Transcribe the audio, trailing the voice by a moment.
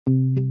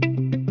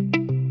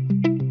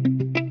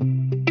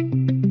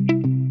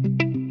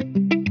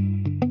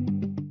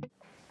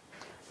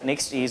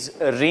Next is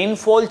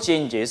rainfall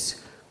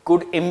changes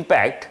could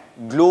impact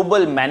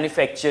global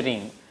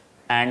manufacturing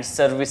and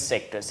service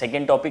sector.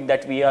 Second topic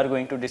that we are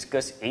going to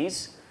discuss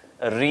is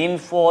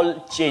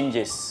rainfall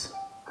changes.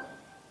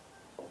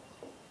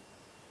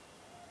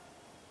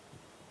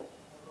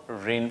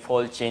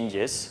 Rainfall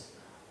changes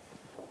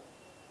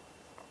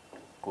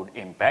could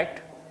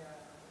impact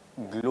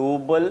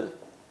global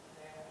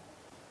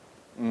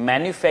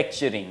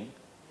manufacturing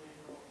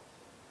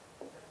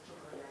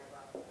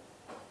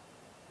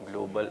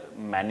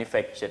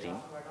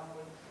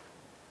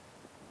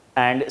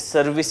and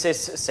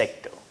services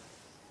sector.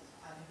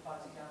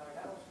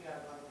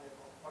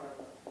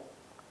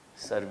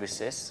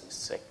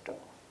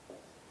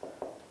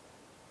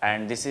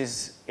 And this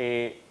is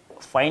a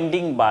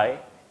finding by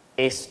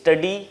a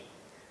study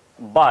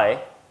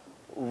by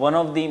one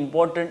of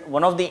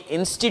the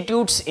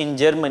institutes in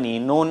Germany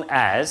known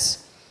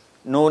as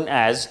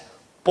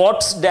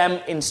Potsdam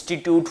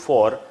Institute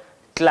for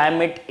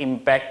Climate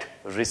Impact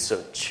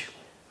Research.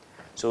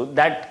 So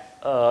that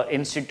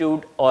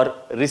institute, or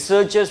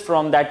researchers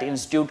from that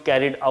institute,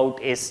 carried out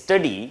a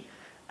study,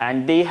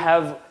 and they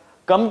have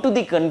come to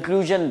the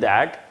conclusion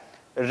that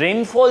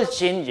rainfall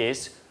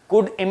changes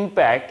could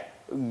impact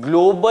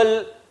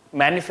global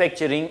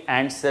manufacturing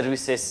and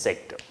services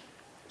sector.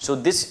 So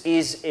this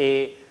is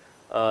a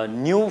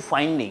new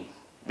finding,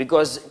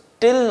 because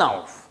till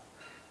now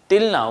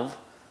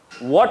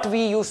what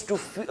we used to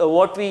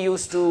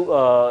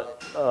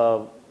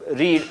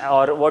read,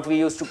 or what we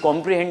used to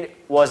comprehend,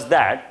 was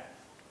that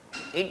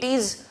it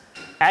is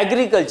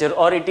agriculture,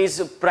 or it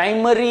is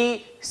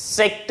primary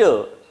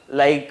sector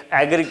like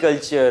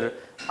agriculture,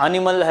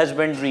 animal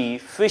husbandry,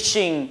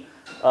 fishing,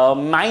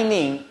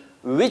 mining,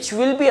 which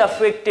will be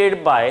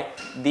affected by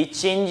the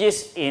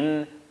changes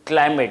in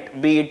climate,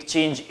 be it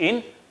change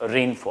in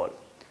rainfall.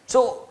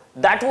 So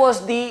that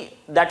was the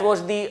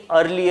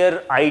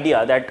earlier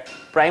idea, that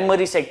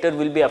primary sector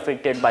will be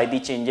affected by the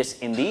changes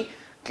in the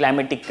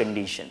climatic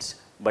conditions.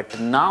 But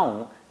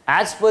now,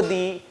 as per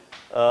the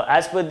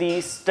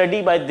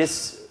study by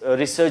this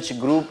research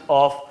group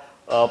of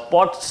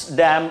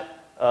Potsdam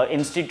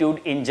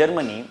Institute in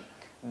Germany,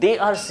 they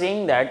are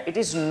saying that it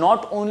is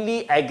not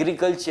only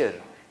agriculture,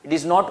 it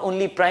is not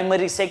only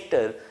primary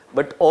sector,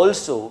 but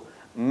also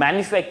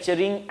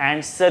manufacturing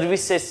and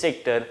services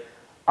sector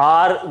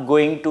are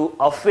going to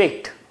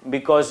affect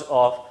because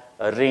of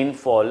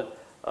rainfall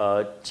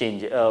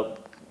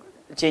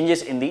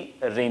changes in the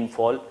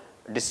rainfall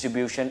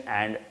distribution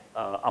and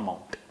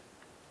amount,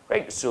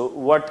 right? So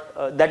what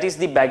that is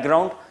the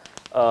background,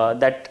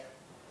 that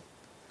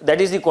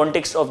is the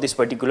context of this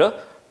particular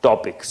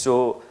topic.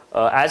 So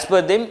as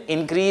per them,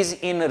 increase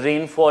in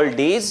rainfall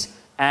days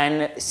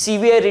and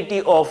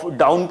severity of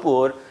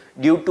downpour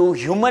due to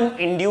human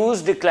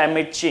induced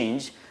climate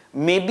change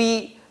may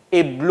be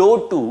a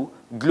blow to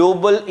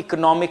global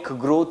economic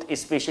growth,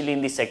 especially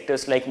in the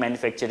sectors like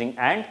manufacturing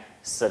and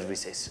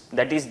services.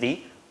 That is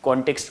the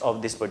context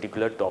of this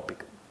particular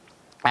topic.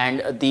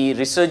 And the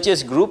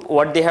researchers group,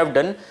 what they have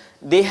done,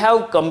 they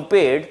have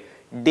compared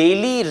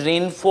daily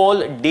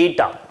rainfall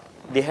data.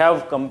 They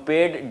have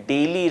compared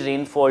daily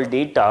rainfall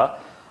data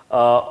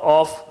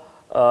of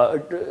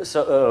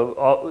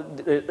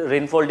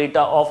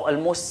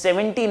almost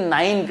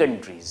 79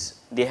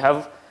 countries. They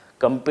have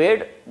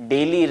compared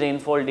daily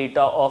rainfall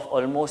data of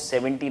almost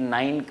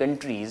 79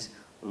 countries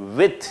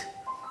with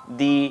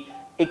the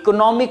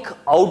economic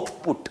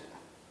output,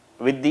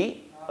 with the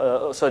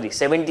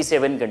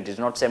 77 countries,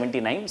 not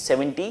 79,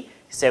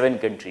 77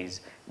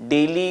 countries.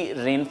 Daily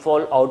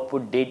rainfall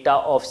output data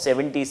of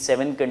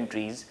 77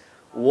 countries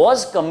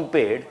was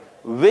compared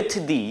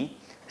with the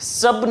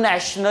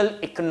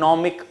subnational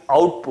economic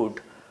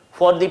output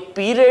for the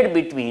period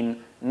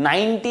between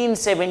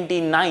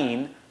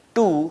 1979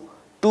 to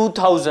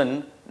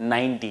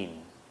 2019.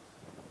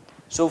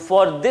 So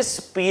for this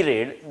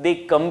period, they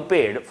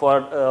compared,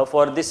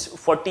 for this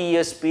 40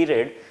 years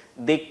period,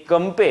 they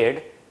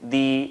compared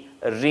the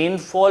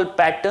rainfall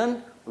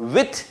pattern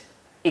with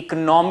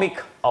economic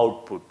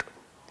output,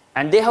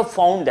 and they have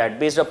found that,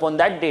 based upon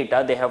that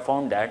data, they have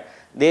found that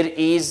there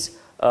is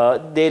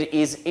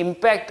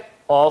impact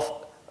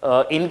of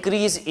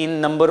increase in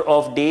number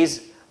of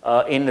days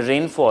in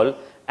rainfall,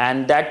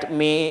 and that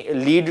may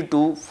lead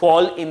to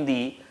fall in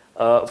the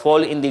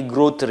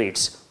growth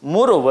rates.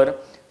 Moreover,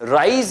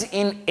 rise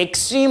in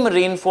extreme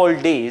rainfall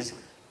days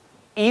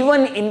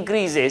even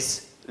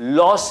increases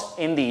loss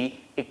in the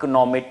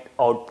economic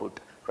output,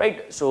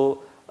 right?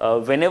 So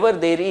whenever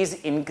there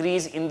is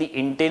increase in the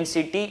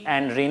intensity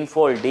and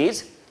rainfall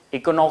days,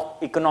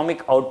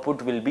 economic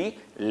output will be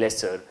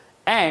lesser,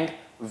 and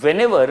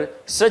whenever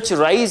such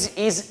rise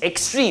is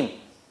extreme,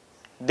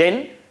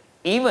 then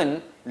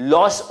even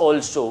loss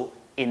also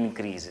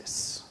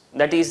increases.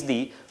 That is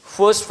the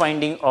first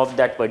finding of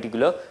that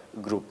particular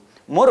group.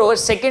 Moreover,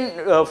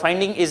 second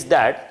finding is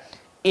that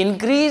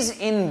increase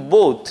in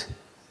both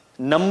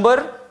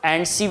number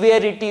and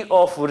severity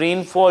of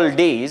rainfall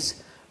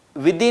days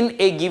within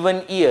a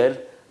given year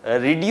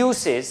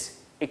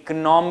reduces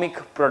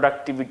economic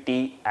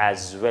productivity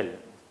as well.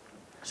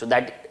 So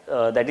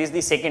that is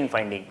the second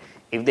finding.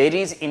 If there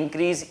is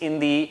increase in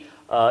the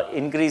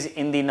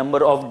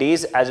number of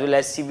days as well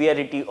as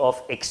severity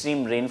of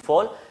extreme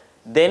rainfall,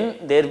 then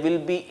there will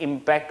be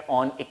impact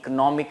on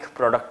economic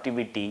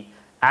productivity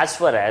as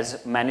far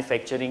as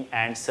manufacturing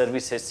and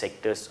services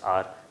sectors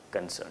are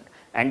concerned.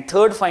 And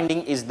third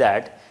finding is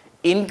that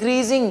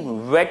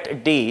increasing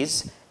wet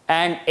days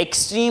and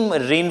extreme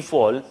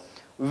rainfall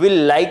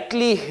will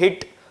likely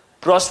hit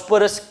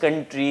prosperous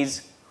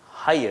countries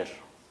higher.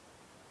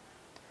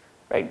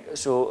 Right?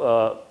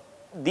 So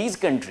these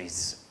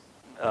countries,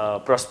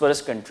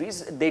 prosperous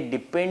countries, they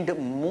depend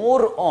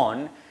more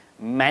on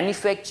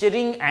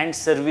manufacturing and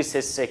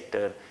services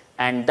sector,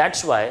 and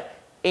that's why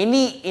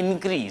any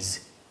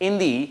increase in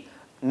the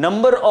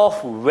number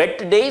of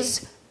wet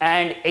days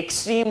and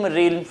extreme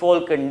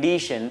rainfall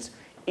conditions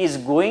is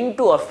going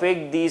to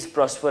affect these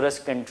prosperous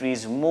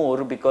countries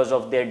more because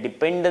of their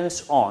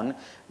dependence on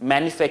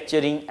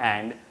manufacturing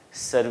and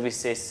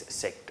services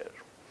sector.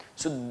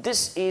 So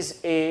this is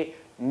a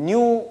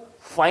new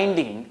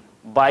finding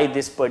by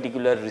this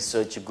particular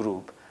research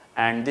group,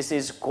 and this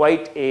is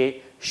quite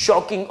a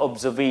shocking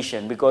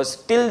observation,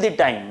 because till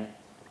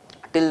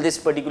this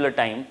particular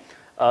time,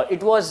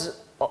 it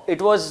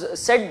was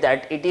said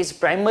that it is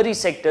primary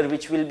sector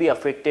which will be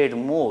affected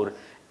more,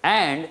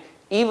 and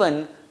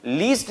even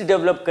least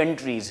developed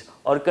countries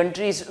or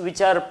countries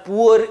which are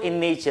poor in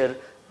nature,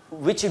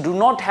 which do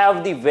not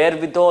have the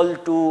wherewithal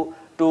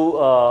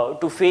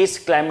to face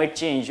climate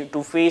change,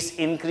 to face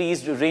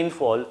increased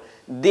rainfall,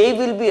 they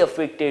will be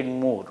affected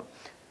more.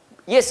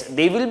 Yes,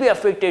 they will be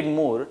affected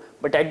more,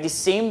 but at the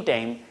same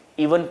time,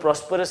 even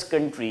prosperous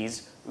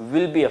countries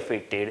will be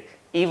affected.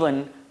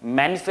 Even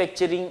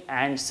manufacturing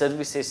and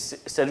services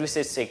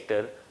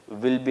sector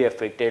will be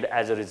affected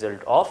as a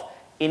result of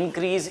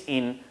increase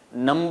in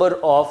number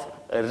of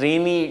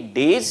rainy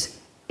days,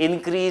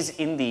 increase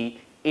in the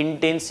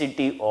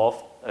intensity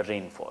of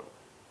rainfall.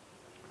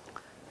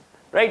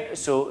 Right?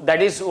 So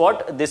that is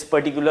what this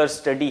particular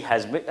study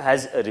has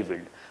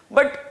revealed.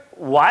 But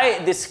why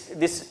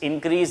this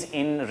increase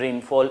in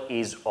rainfall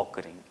is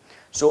occurring?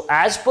 So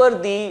as per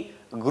the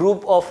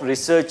group of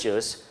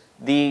researchers,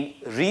 the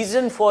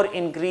reason for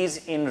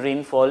increase in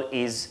rainfall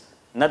is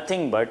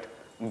nothing but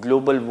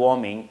global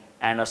warming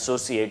and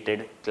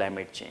associated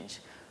climate change.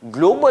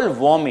 Global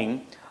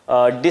warming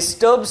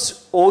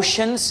disturbs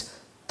oceans'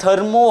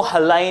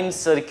 thermohaline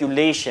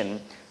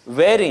circulation,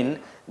 wherein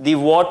the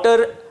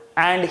water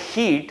and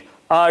heat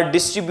are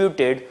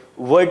distributed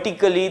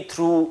vertically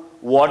through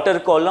water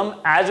column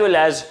as well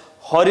as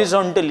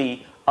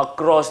horizontally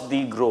across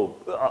the globe.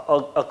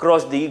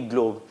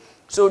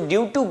 So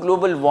due to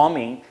global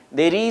warming,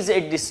 there is a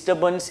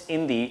disturbance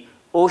in the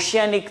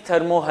oceanic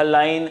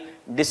thermohaline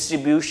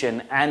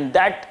distribution, and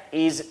that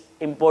is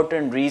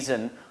important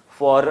reason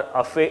for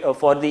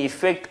the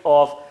effect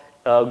of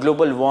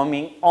global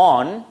warming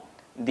on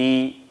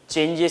the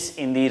changes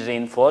in the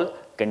rainfall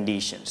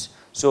conditions.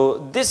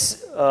 So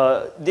this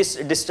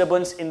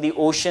disturbance in the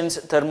ocean's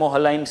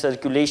thermohaline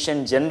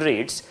circulation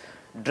generates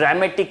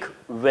dramatic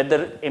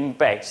weather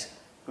impacts,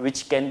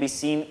 which can be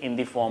seen in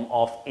the form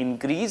of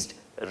increased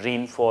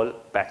rainfall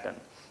pattern.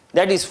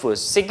 That is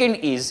first. Second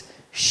is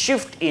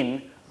shift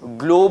in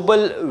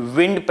global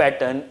wind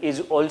pattern is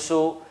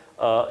also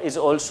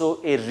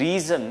a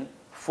reason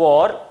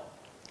for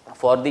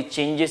the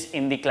changes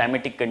in the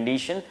climatic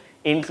condition,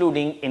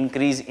 including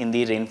increase in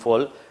the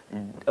rainfall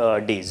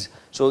days.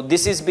 So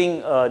this is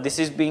being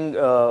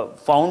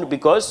found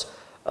because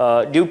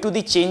due to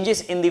the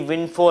changes in the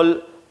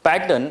windfall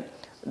pattern,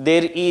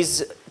 there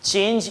is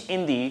change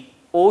in the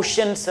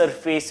ocean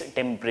surface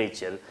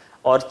temperature,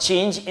 or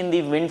change in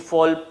the wind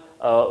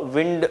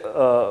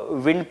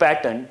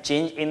pattern.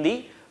 Change in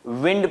the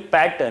wind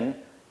pattern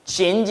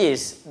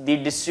changes the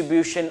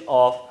distribution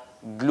of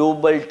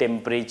global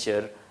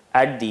temperature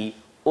at the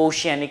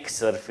oceanic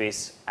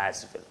surface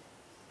as well.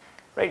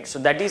 Right? So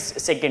that is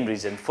second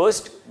reason.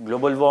 First,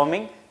 global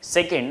warming.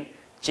 Second,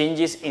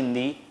 changes in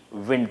the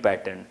wind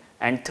pattern.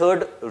 And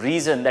third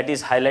reason that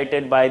is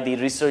highlighted by the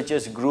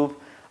researchers group,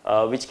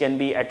 which can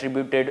be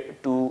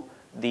attributed to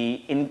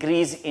the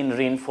increase in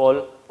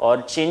rainfall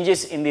or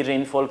changes in the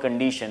rainfall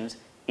conditions,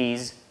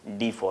 is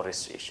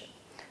deforestation.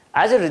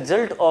 As a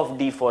result of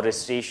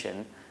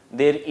deforestation,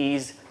 there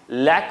is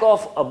lack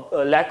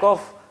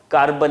of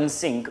carbon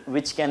sink,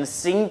 which can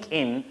sink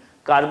in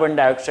carbon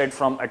dioxide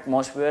from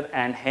atmosphere,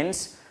 and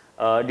hence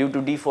due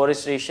to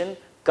deforestation,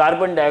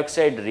 carbon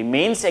dioxide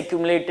remains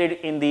accumulated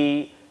in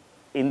the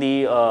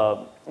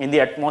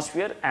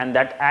atmosphere, and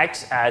that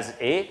acts as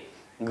a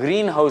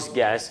greenhouse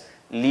gas,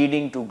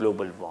 leading to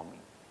global warming.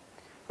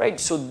 Right?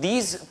 So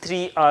these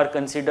three are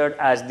considered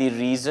as the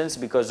reasons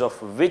because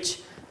of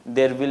which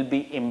there will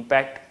be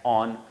impact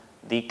on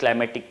the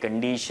climatic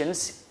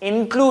conditions,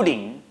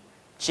 including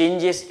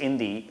changes in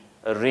the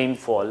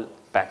rainfall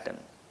pattern.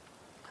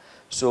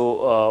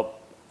 So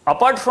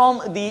apart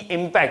from the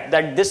impact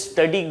that this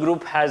study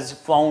group has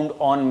found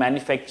on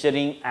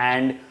manufacturing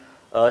and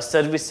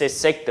services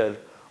sector,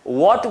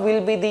 what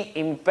will be the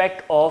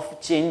impact of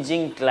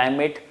changing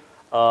climate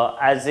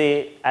as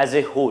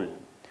a whole?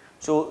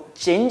 So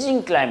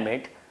changing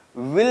climate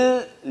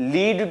will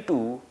lead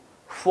to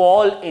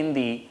fall in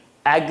the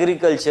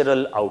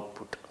agricultural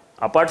output.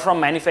 Apart from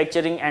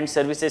manufacturing and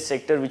services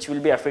sector, which will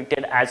be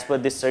affected as per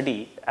this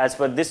study,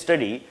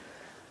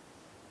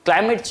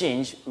 climate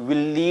change will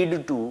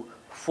lead to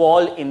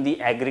fall in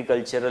the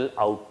agricultural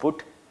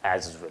output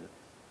as well,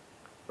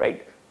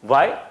 right?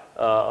 Why?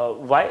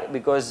 Why?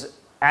 Because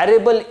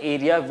arable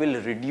area will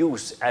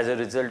reduce as a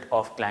result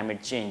of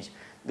climate change.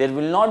 There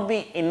will not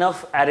be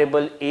enough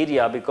arable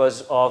area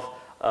because of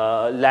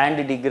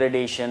land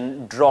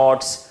degradation,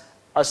 droughts,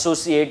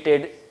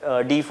 associated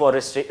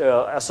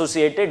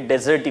associated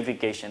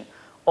desertification.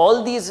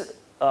 All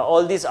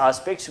these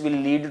aspects will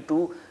lead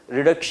to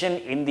reduction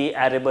in the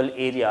arable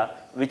area,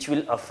 which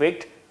will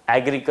affect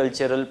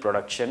agricultural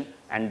production,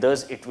 and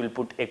thus it will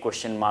put a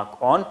question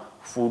mark on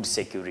food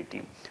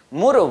security.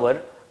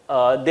 Moreover,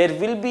 there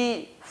will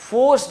be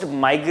forced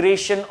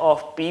migration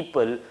of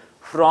people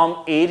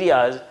from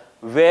areas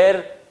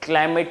where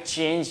climate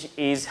change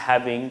is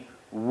having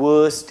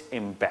worst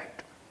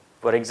impact.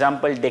 For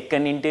example,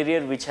 Deccan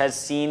interior, which has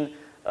seen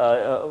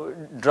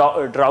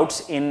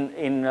droughts in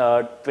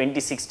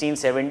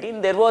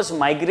 2016-17, there was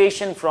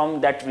migration from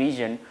that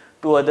region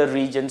to other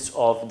regions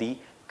of the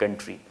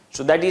country.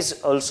 So that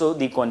is also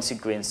the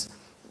consequence.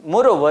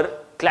 Moreover,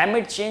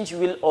 climate change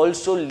will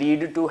also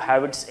lead to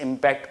have its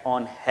impact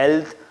on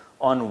health,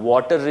 on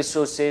water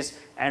resources,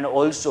 and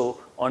also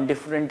on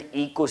different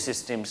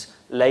ecosystems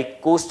like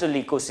coastal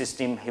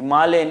ecosystem,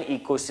 Himalayan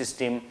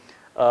ecosystem,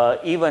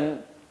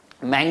 even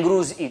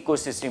mangroves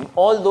ecosystem.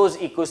 All those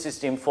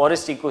ecosystem,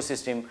 forest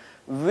ecosystem,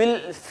 will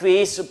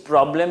face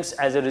problems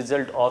as a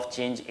result of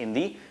change in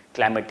the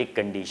climatic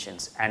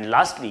conditions. And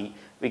lastly,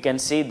 we can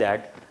say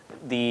that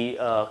the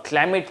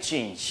climate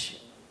change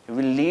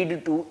will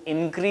lead to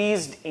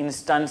increased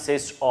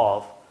instances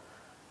of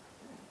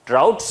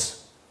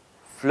droughts,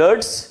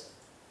 floods,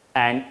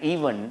 and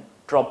even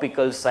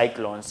tropical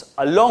cyclones,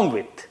 along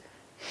with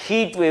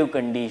heat wave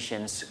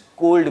conditions,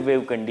 cold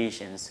wave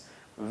conditions,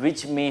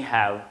 which may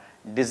have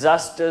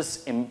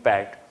disastrous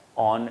impact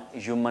on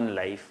human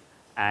life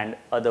and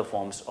other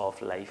forms of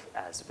life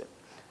as well,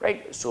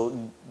 right?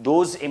 So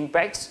those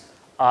impacts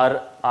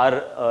are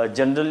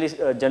general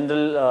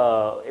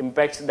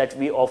impacts that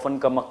we often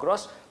come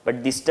across,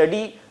 but the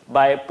study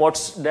by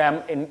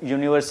Potsdam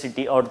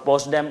University or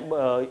Potsdam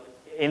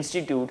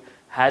Institute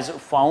has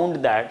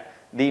found that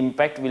the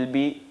impact will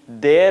be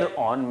there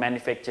on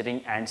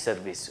manufacturing and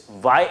service.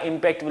 Why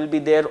impact will be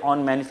there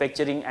on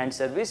manufacturing and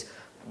service?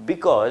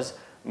 Because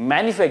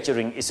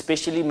manufacturing,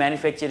 especially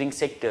manufacturing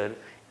sector,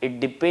 it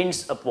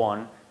depends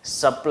upon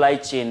supply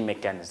chain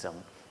mechanism,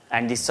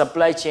 and the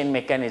supply chain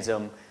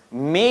mechanism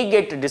may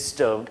get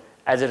disturbed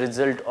as a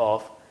result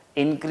of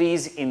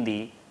increase in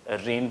the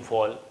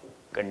rainfall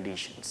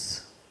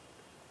conditions,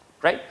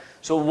 right?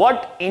 So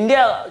what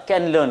India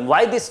can learn,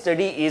 why this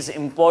study is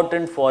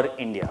important for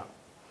India?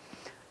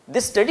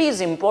 This study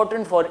is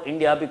important for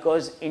India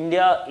because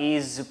India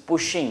is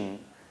pushing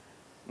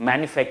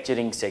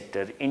manufacturing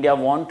sector. India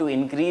want to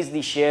increase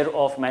the share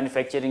of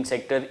manufacturing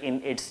sector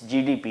in its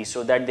GDP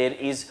so that there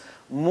is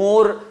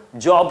more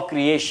job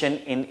creation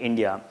in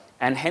India,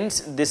 and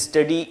hence this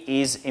study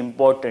is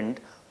important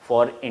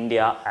for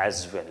India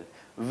as well.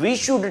 We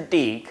should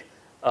take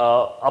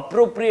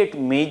appropriate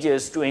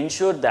measures to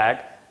ensure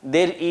that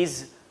there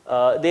is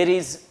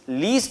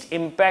least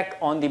impact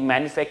on the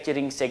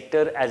manufacturing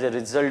sector as a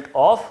result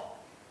of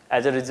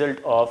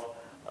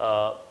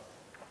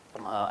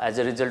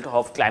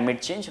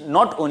climate change,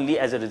 not only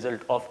as a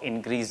result of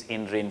increase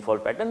in rainfall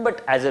pattern,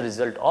 but as a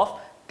result of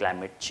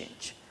climate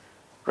change,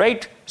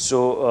 right?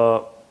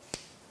 So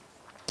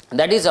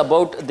that is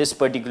about this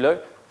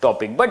particular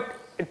topic. But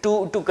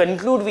to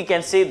conclude, we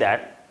can say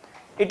that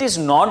it is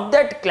not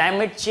that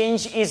climate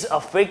change is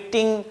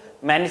affecting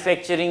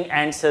manufacturing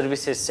and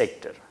services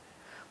sector,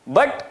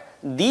 but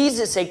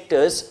these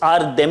sectors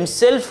are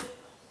themselves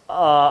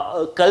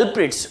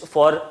culprits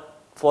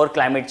for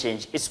climate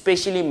change,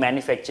 especially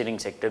manufacturing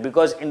sector,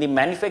 because in the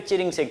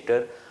manufacturing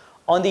sector,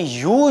 on the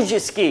huge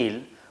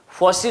scale,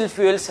 fossil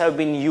fuels have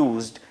been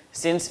used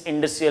since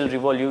industrial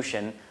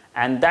revolution,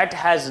 and that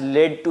has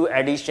led to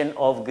addition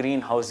of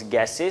greenhouse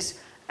gases,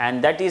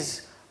 and that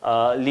is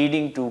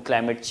leading to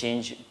climate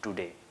change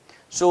today.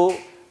 So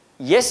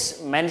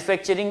yes,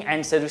 manufacturing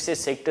and services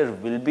sector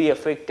will be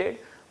affected,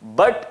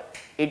 but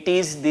it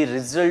is the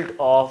result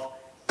of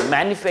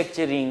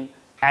manufacturing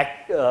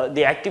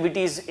the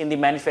activities in the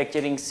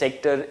manufacturing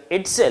sector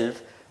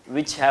itself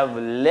which have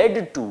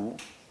led to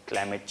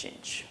climate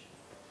change,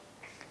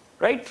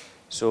 right?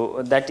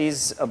 So that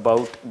is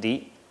about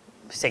the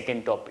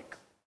second topic.